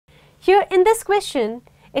Here in this question,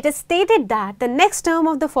 it is stated that the next term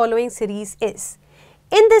of the following series is.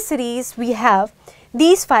 In this series, we have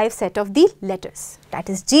these 5 set of the letters, that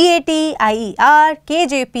is GAT, IER,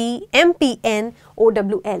 KJP, MPN,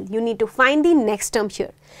 OWL. You need to find the next term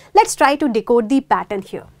here. Let's try to decode the pattern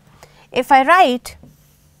here. If I write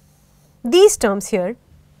these terms here,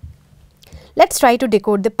 let's try to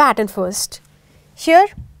decode the pattern first. Here,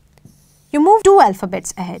 you move 2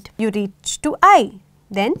 alphabets ahead. You reach to I,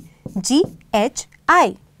 then G, H,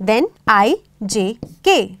 I, then I, J,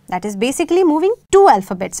 K. That is basically moving 2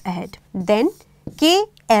 alphabets ahead. Then K,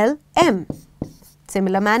 L, M.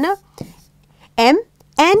 Similar manner, M,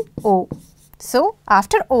 N, O. So,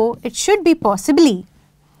 after O, it should be possibly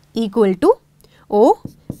equal to O,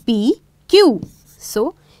 P, Q.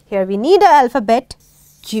 So, here we need an alphabet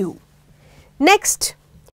Q. Next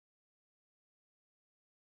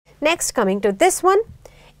coming to this one,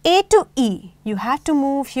 A to E, you have to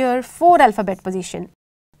move here 4 alphabet position.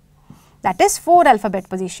 That is 4 alphabet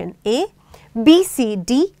position, A, B, C,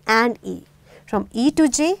 D and E. From E to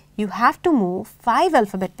J, you have to move 5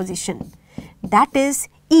 alphabet position. That is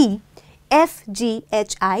E, F, G,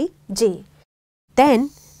 H, I, J. Then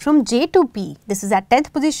from J to P, this is at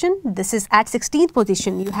 10th position, this is at 16th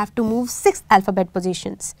position. You have to move 6 alphabet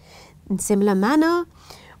positions. In similar manner,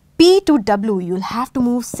 P to W, you will have to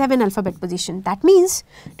move 7 alphabet position. That means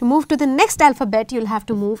to move to the next alphabet, you will have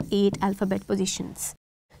to move 8 alphabet positions.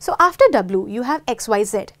 So after W, you have X, Y,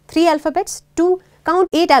 Z, 3 alphabets. To count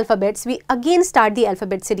 8 alphabets, we again start the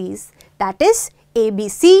alphabet series. That is A, B,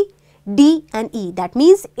 C, D and E. That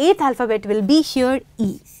means 8th alphabet will be here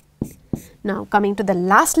E. Now coming to the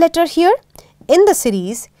last letter here, in the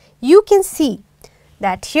series, you can see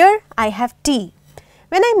that here I have T.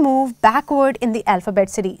 When I move backward in the alphabet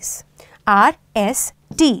series, R, S,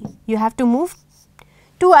 T, you have to move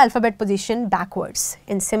 2 alphabet position backwards.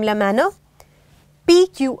 In similar manner, P,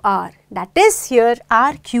 Q, R, that is here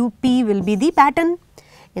R, Q, P will be the pattern.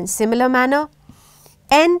 In similar manner,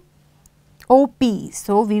 N, O, P,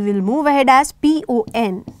 so we will move ahead as P, O,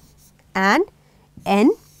 N and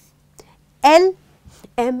N, L,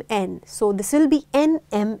 M, N, so this will be N,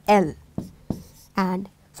 M, L. And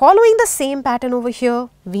following the same pattern over here,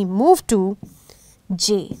 we move to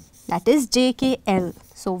J, that is J, K, L.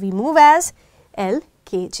 So, we move as L,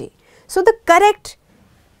 K, J. So, the correct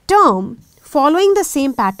term following the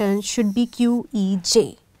same pattern should be Q, E,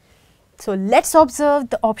 J. So, let's observe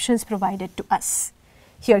the options provided to us.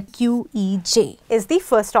 Here Q, E, J is the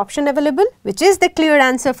first option available, which is the clear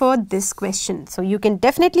answer for this question. So, you can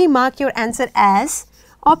definitely mark your answer as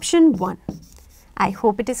option 1. I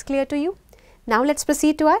hope it is clear to you. Now let's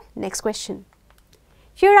proceed to our next question.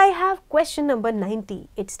 Here I have question number 90.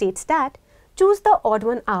 It states that choose the odd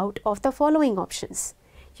one out of the following options.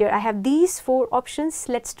 Here I have these 4 options.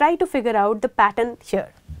 Let's try to figure out the pattern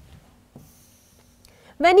here.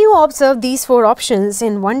 When you observe these 4 options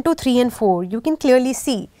in 1, 2, 3 and 4, you can clearly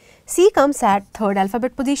see C comes at 3rd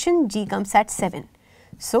alphabet position, G comes at 7.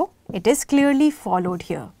 So, it is clearly followed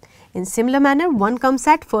here. In similar manner, 1 comes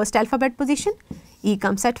at 1st alphabet position, E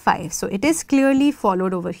comes at 5. So, it is clearly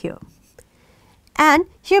followed over here. And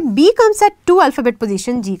here B comes at 2 alphabet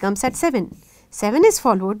position, G comes at 7. 7 is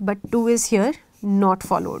followed, but 2 is here not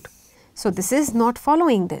followed. So, this is not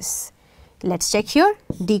following this. Let's check here.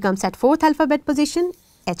 D comes at 4th alphabet position,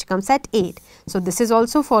 H comes at 8. So, this is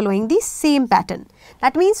also following the same pattern.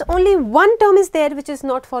 That means only one term is there which is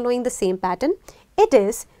not following the same pattern. It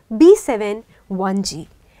is B7, 1G.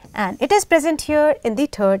 And it is present here in the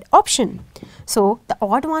 3rd option. So, the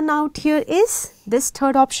odd one out here is this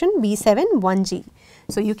 3rd option, B7, 1G.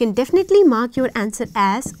 So, you can definitely mark your answer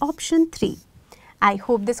as option 3. I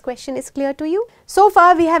hope this question is clear to you. So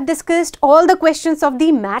far, we have discussed all the questions of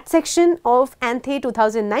the math section of ANTHE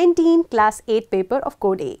 2019 Class 8 paper of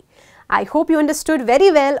Code A. I hope you understood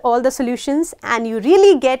very well all the solutions and you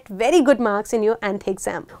really get very good marks in your ANTHE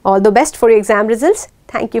exam. All the best for your exam results.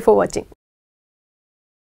 Thank you for watching.